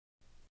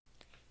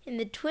In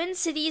the Twin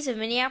Cities of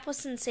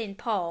Minneapolis and St.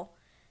 Paul,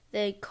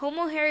 the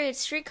Como-Harriet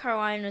Streetcar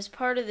Line was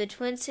part of the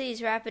Twin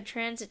Cities Rapid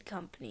Transit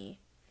Company,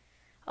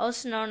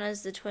 also known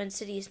as the Twin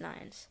Cities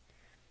Lines.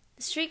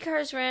 The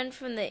streetcars ran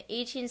from the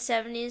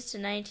 1870s to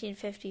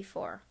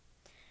 1954.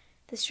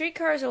 The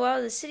streetcars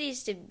allowed the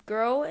cities to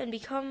grow and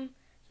become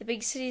the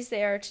big cities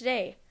they are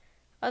today.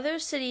 Other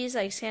cities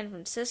like San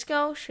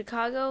Francisco,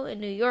 Chicago, and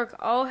New York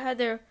all had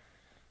their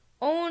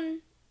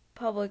own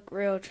public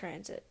rail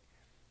transit.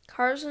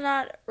 Cars were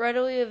not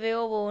readily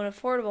available and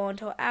affordable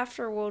until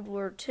after World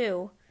War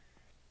II,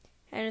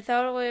 and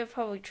without a way of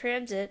public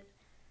transit,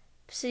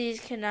 cities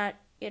cannot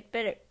get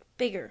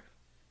bigger.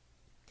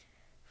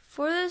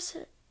 For this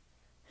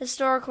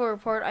historical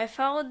report, I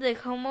followed the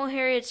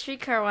Como-Harriet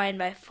Streetcar Line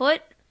by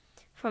foot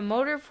from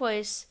Motor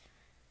Place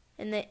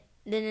in the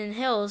Linden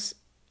Hills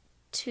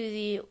to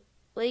the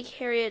Lake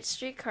Harriet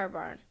Streetcar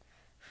Barn.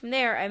 From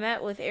there, I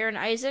met with Aaron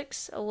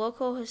Isaacs, a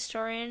local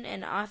historian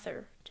and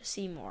author, to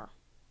see more.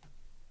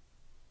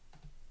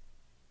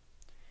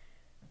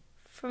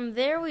 From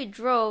there, we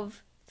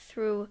drove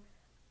through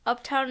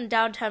uptown and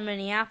downtown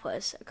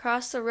Minneapolis,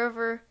 across the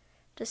river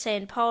to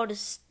St. Paul to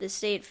the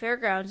State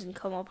Fairgrounds in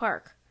Como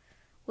Park.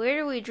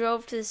 Later, we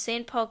drove to the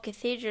St. Paul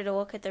Cathedral to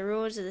look at the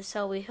ruins of the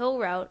Selby Hill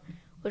route,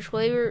 which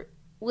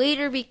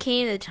later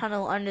became the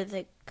tunnel under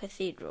the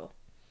cathedral.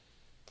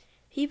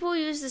 People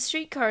used the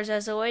streetcars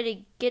as a way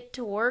to get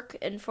to work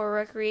and for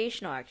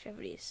recreational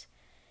activities.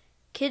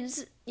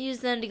 Kids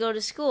used them to go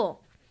to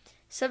school.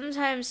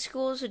 Sometimes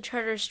schools would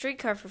charter a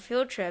streetcar for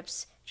field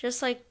trips,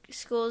 just like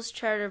schools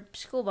charter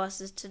school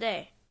buses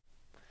today.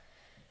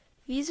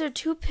 These are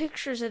two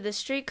pictures of the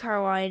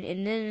streetcar line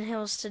in Linden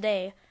Hills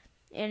today,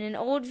 and an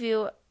old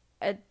view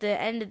at the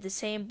end of the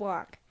same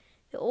block.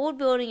 The old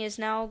building is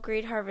now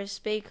Great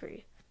Harvest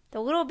Bakery.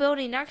 The little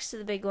building next to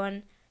the big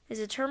one is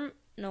a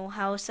terminal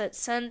house that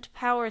sent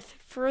power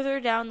further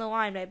down the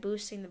line by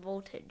boosting the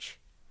voltage.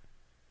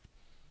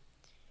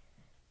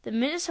 The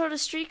Minnesota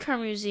Streetcar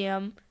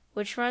Museum,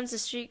 which runs the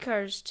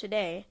streetcars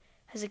today,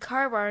 has a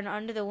car barn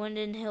under the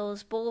Linden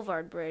Hills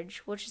Boulevard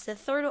Bridge, which is the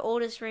third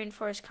oldest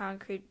reinforced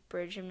concrete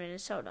bridge in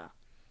Minnesota.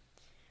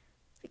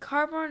 The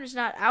car barn is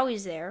not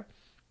always there,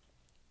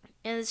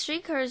 and the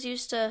streetcars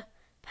used to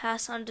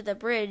pass under the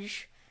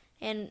bridge,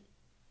 and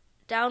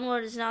down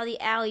what is now the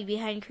alley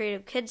behind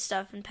Creative Kids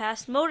Stuff and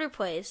past Motor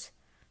Place,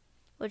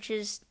 which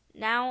is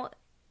now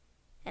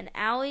an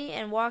alley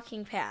and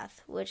walking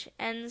path, which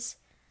ends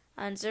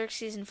on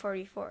Xerxes and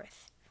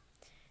 44th.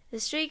 The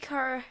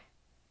streetcar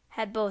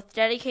had both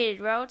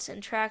dedicated routes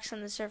and tracks on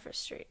the surface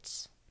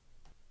streets.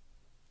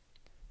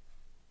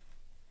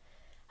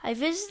 I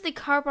visited the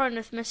car barn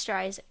with Mr.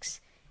 Isaacs.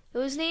 It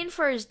was named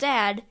for his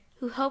dad,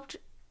 who helped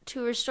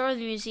to restore the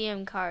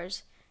museum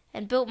cars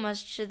and built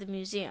much of the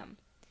museum.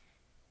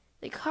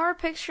 The car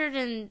pictured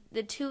in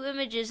the two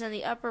images on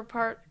the upper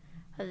part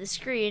of the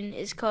screen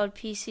is called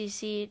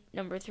PCC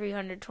number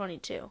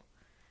 322.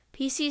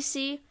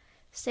 PCC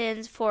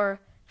stands for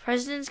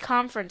President's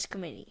Conference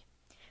Committee,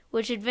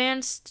 which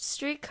advanced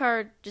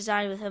streetcar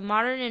design with a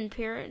modern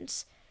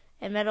appearance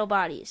and metal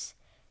bodies.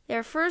 They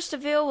were first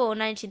available in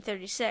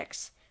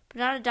 1936, but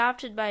not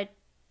adopted by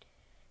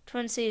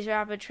Twin Cities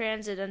Rapid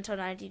Transit until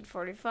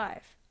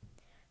 1945.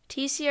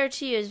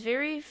 TCRT is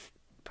very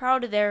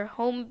proud of their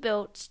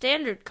home-built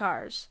standard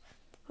cars,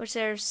 which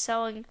they are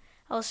selling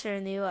elsewhere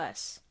in the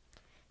U.S.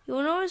 You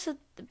will notice that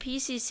the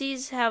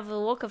PCCs have the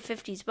look of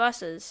 50s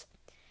buses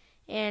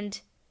and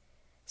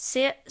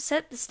set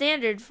the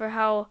standard for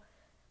how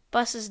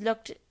buses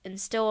looked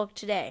and still look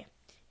today.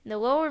 In the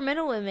lower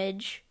middle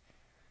image,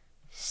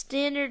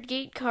 standard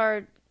gate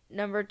car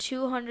number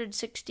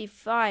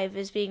 265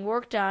 is being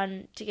worked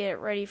on to get it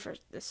ready for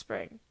the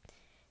spring.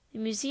 The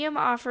museum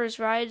offers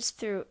rides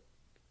through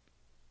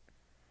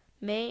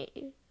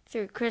May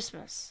through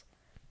Christmas.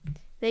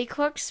 They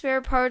collect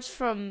spare parts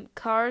from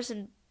cars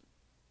and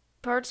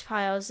parts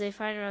piles they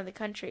find around the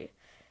country.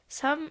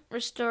 Some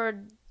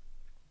restored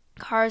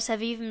cars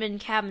have even been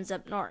cabins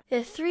up north.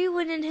 The three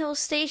Linden Hills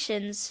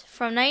stations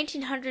from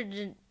 1900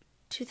 to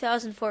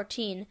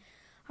 2014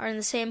 are in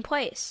the same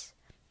place.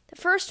 The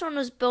first one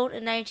was built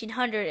in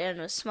 1900 and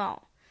was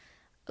small.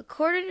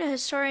 According to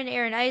historian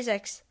Aaron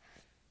Isaacs,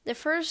 the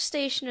first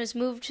station was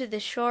moved to the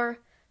shore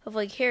of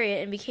Lake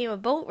Harriet and became a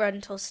boat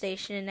rental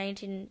station in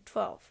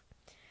 1912.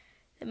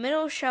 The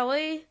middle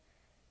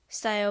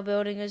chalet-style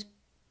building was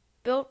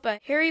built by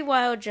Harry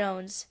Weil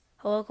Jones,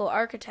 a local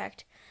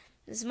architect.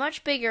 It was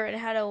much bigger and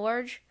had a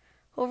large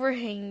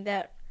overhang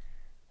that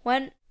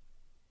went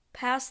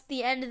past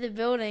the end of the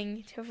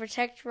building to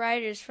protect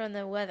riders from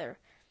the weather.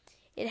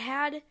 It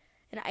had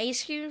an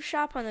ice cream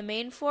shop on the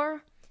main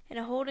floor and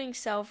a holding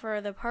cell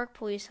for the park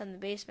police on the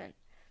basement.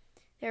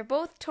 They were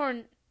both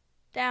torn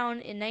down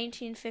in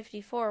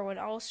 1954 when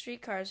all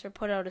streetcars were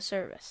put out of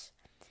service.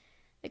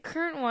 The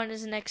current one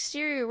is an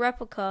exterior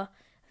replica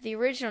of the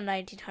original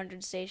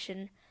 1900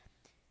 station,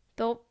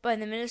 built by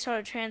the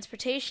Minnesota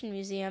Transportation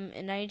Museum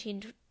in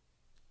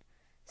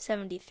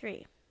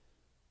 1973.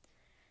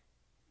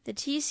 The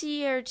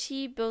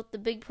TCRT built the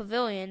big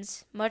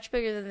pavilions, much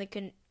bigger than the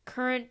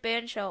current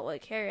bandshell at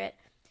Lake Harriet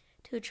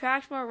to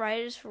attract more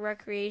riders for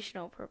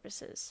recreational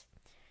purposes.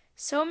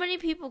 So many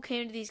people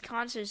came to these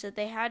concerts that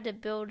they had to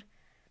build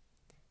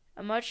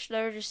a much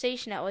larger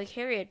station at Lake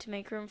Harriet to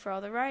make room for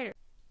all the riders.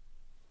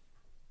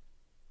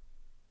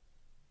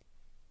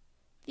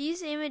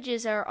 These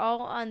images are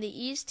all on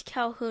the East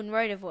Calhoun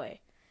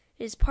right-of-way.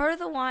 It is part of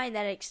the line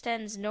that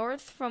extends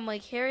north from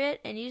Lake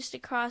Harriet and used to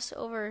cross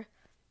over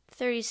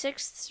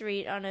 36th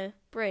Street on a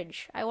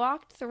bridge. I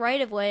walked the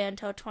right-of-way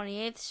until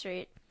 28th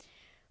Street,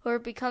 where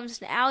it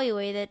becomes an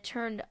alleyway that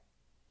turned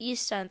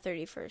east on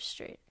 31st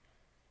Street.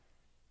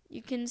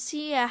 You can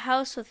see a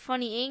house with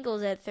funny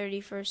angles at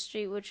 31st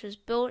Street, which was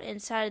built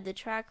inside of the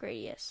track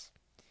radius.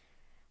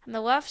 On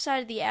the left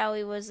side of the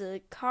alley was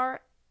the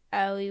car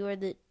alley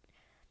where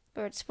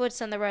it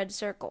splits on the red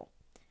circle.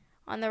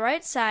 On the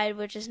right side,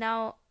 which is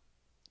now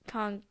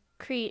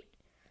concrete,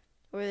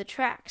 were the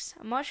tracks.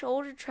 A much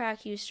older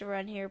track used to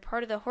run here,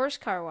 part of the horse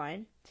car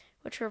line,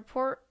 which were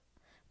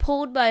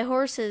pulled by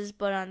horses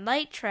but on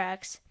light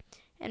tracks,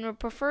 and were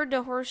preferred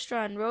to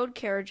horse-drawn road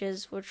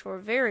carriages, which were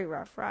a very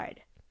rough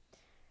ride.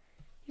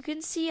 You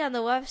can see on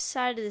the left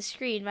side of the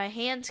screen my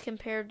hands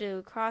compared to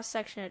a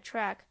cross-section of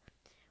track,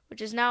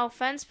 which is now a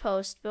fence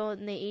post built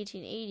in the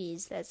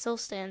 1880s that still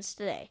stands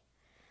today.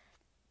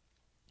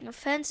 The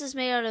fence is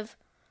made out of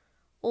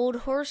old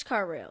horse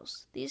car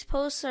rails. These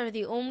posts are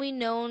the only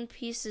known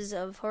pieces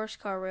of horse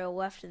car rail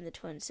left in the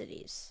Twin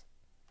Cities.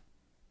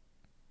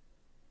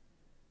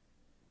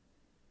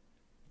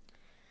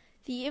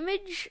 The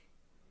image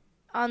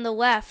on the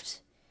left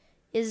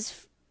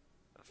is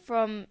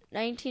from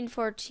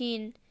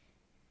 1914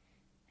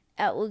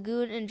 at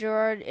Lagoon and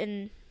Girard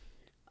in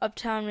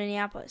uptown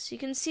Minneapolis. You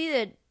can see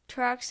the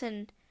tracks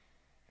and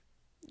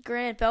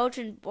granite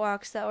Belgian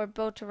blocks that were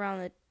built around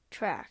the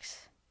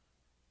tracks.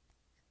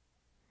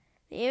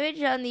 The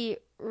image on the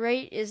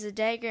right is a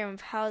diagram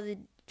of how the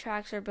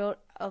tracks are built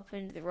up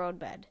into the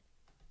roadbed.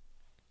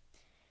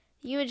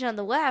 The image on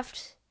the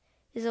left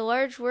is a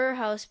large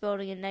warehouse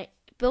building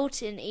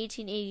built in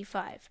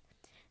 1885,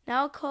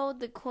 now called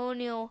the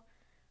Colonial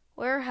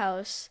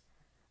Warehouse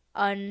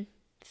on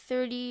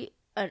 3rd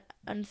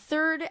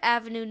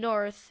Avenue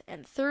North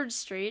and 3rd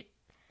Street.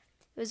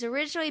 It was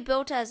originally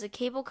built as a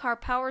cable car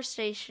power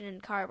station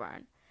and car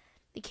barn.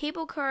 The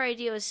cable car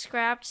idea was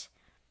scrapped,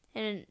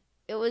 and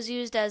it was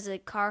used as a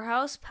car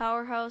house,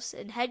 powerhouse,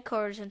 and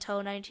headquarters until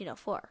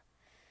 1904.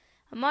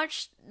 A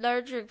much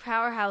larger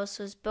powerhouse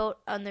was built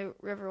on the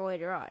river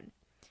later on.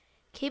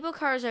 Cable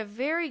cars are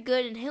very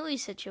good in hilly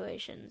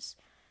situations,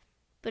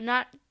 but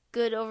not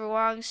good over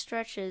long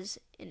stretches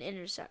in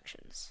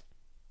intersections.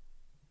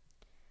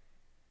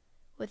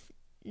 With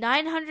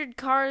 900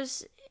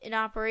 cars in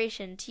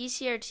operation,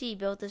 TCRT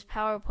built this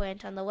power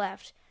plant on the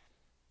left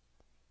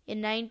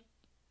in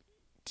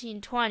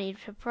 1920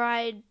 to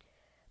provide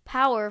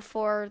power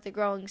for the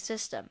growing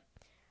system.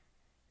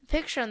 The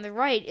picture on the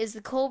right is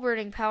the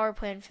coal-burning power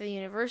plant for the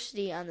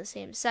university on the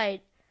same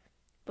site,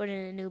 but in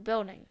a new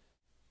building.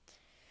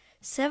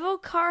 Several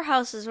car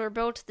houses were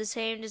built to the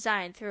same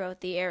design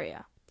throughout the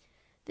area.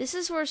 This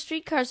is where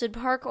streetcars would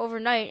park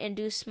overnight and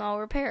do small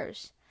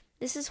repairs.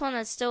 This is one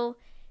that still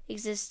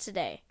exists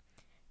today.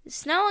 The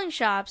Snelling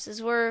shops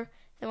is where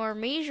the more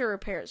major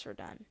repairs were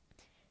done.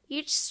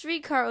 Each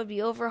streetcar would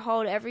be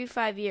overhauled every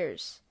 5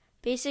 years,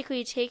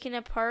 basically taken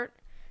apart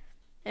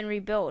and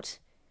rebuilt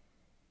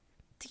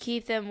to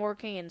keep them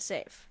working and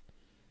safe.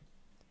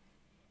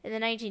 In the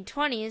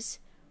 1920s,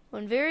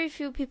 when very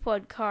few people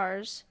had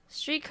cars,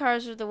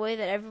 streetcars were the way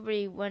that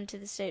everybody went to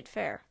the state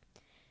fair.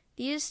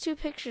 These two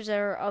pictures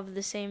are of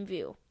the same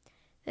view.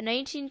 The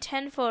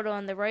 1910 photo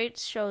on the right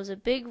shows a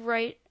big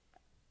right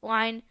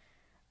line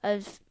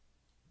of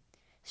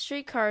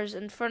streetcars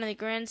in front of the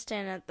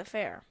grandstand at the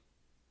fair.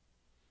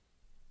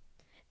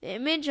 The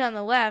image on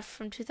the left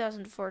from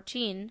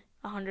 2014,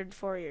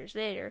 104 years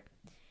later,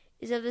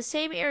 is of the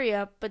same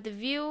area, but the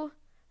view of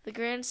the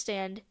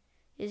grandstand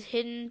is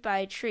hidden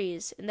by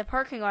trees, and the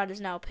parking lot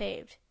is now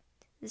paved.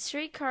 The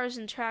streetcars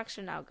and tracks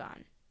are now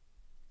gone.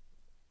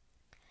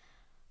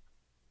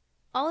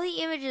 All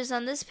the images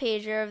on this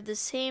page are of the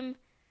same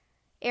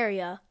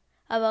area,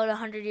 about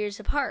 100 years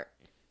apart.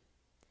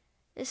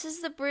 This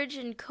is the bridge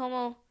in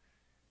Como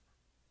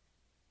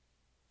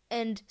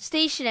and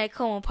station at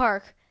Como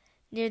Park,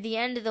 near the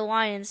end of the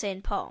line in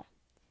St. Paul.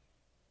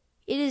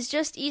 It is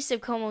just east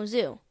of Como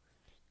Zoo.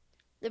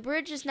 The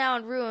bridge is now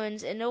in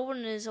ruins, and no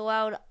one is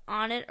allowed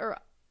on it or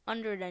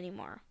under it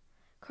anymore.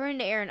 According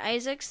to Aaron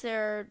Isaacs,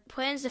 there are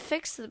plans to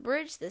fix the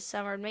bridge this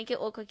summer and make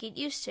it look like it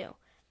used to.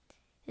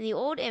 In the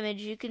old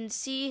image, you can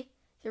see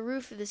the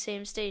roof of the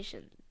same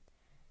station.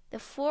 The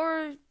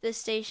floor of the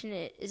station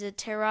is a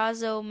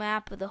terrazzo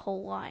map of the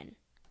whole line.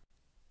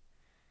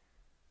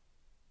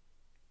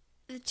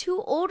 The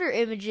two older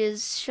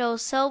images show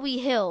Selby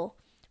Hill,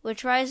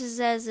 which rises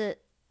at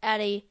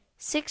a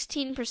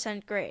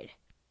 16% grade.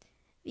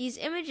 These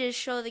images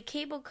show the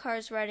cable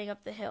cars riding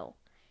up the hill.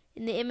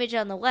 In the image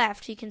on the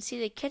left, you can see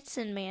the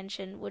Kitson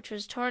Mansion, which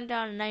was torn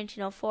down in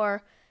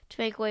 1904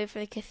 to make way for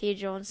the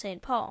cathedral in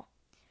St. Paul.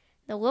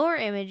 In In the lower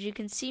image, you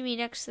can see me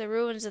next to the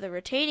ruins of the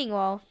retaining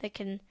wall that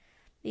can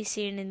be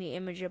seen in the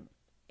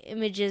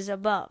images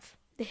above.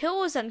 The hill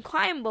was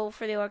unclimbable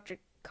for the electric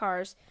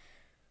cars,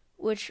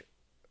 which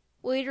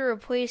later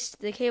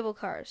replaced the cable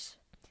cars.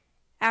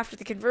 After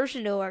the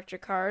conversion to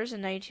electric cars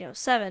in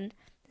 1907,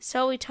 the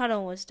Selby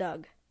Tunnel was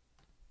dug.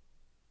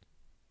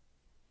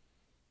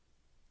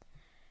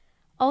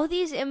 All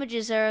these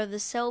images are of the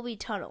Selby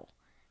Tunnel.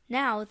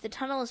 Now, the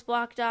tunnel is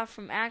blocked off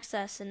from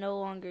access and no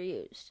longer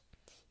used.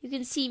 You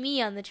can see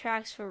me on the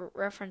tracks for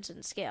reference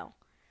and scale.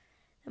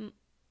 The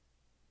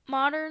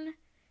modern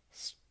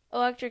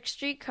electric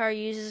streetcar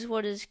uses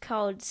what is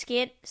called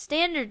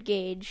standard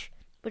gauge,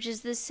 which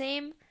is the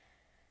same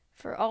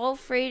for all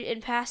freight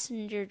and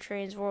passenger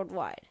trains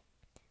worldwide.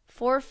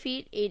 4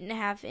 feet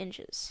 8.5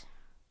 inches.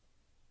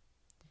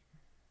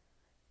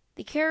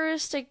 The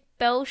characteristic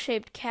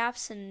bell-shaped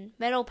caps and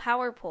metal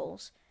power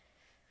poles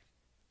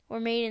were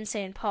made in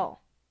St.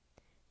 Paul.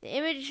 The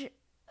image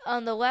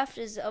on the left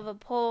is of a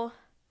pole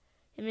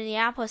in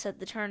Minneapolis at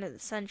the turn of the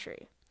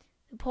century.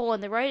 The pole on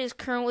the right is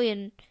currently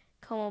in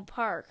Como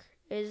Park.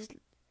 It is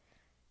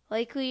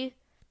likely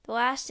the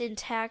last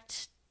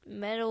intact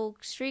metal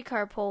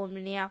streetcar pole in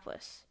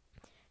Minneapolis.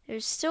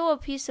 There's still a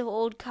piece of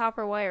old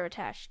copper wire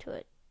attached to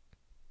it.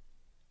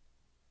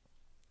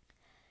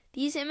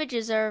 These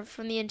images are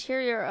from the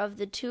interior of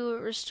the 2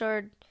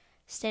 restored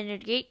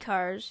standard gauge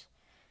cars,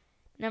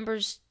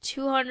 numbers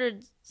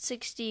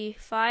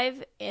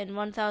 265 and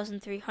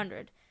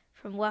 1300,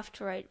 from left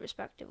to right,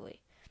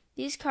 respectively.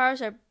 These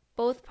cars are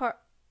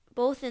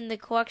both in the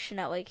collection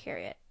at Lake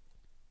Harriet.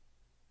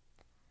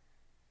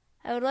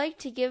 I would like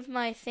to give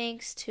my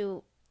thanks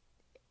to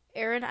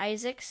Aaron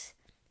Isaacs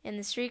and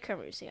the Streetcar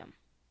Museum.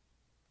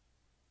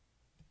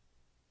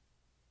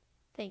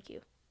 Thank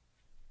you.